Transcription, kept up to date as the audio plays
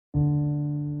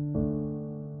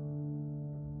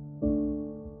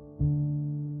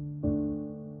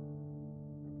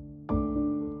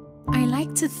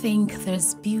like to think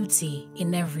there's beauty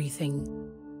in everything.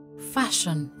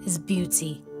 Fashion is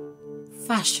beauty.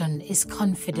 Fashion is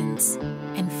confidence,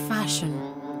 and fashion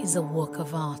is a work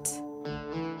of art.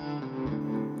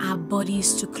 Our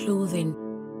bodies to clothing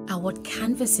are what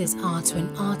canvases are to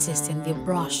an artist and their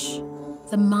brush.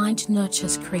 The mind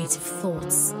nurtures creative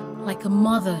thoughts, like a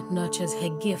mother nurtures her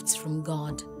gifts from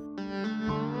God.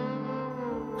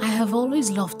 I have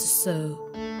always loved to sew,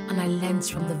 and I learned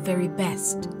from the very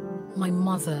best, my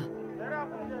mother.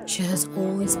 She has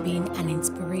always been an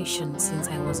inspiration since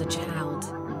I was a child.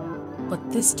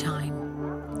 But this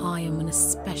time, I am on a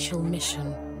special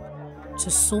mission to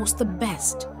source the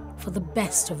best for the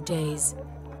best of days.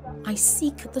 I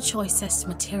seek the choicest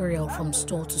material from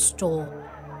store to store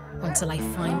until I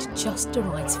find just the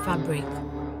right fabric.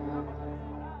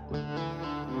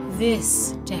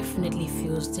 This definitely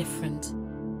feels different.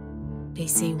 They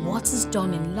say what is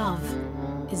done in love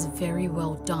is very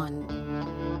well done.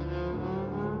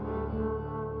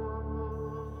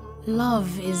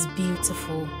 Love is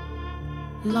beautiful.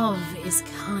 Love is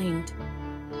kind.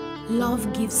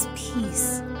 Love gives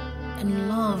peace, and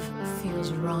love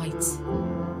feels right.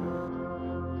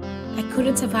 I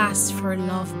couldn't have asked for a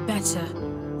love better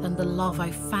than the love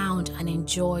I found and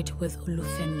enjoyed with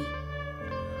Olufemi.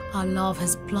 Our love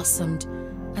has blossomed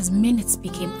as minutes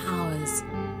became hours,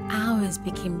 hours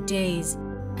became days,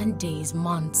 and days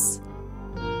months.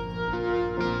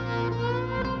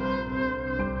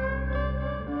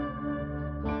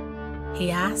 He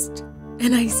asked,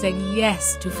 and I said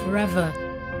yes to forever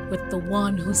with the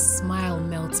one whose smile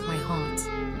melts my heart.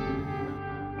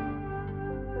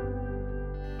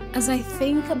 As I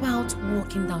think about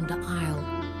walking down the aisle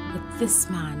with this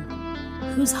man,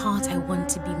 whose heart I want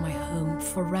to be my home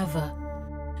forever,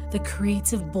 the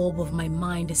creative bulb of my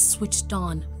mind is switched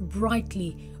on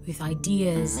brightly with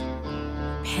ideas.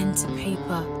 Pen to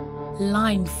paper,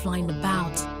 line flying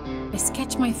about, I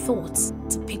sketch my thoughts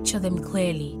to picture them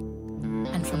clearly.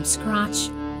 And from scratch,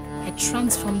 I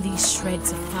transform these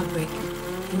shreds of fabric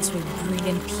into a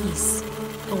brilliant piece,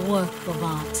 a work of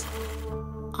art.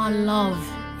 Our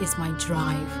love is my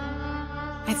drive.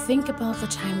 I think about the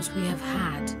times we have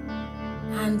had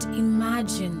and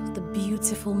imagine the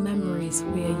beautiful memories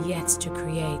we are yet to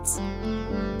create.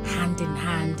 Hand in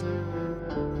hand,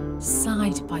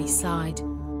 side by side,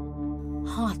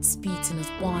 hearts beating as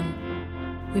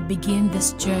one, we begin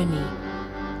this journey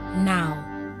now,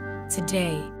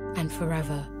 today and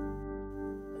forever.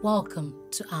 Welcome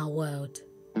to our world.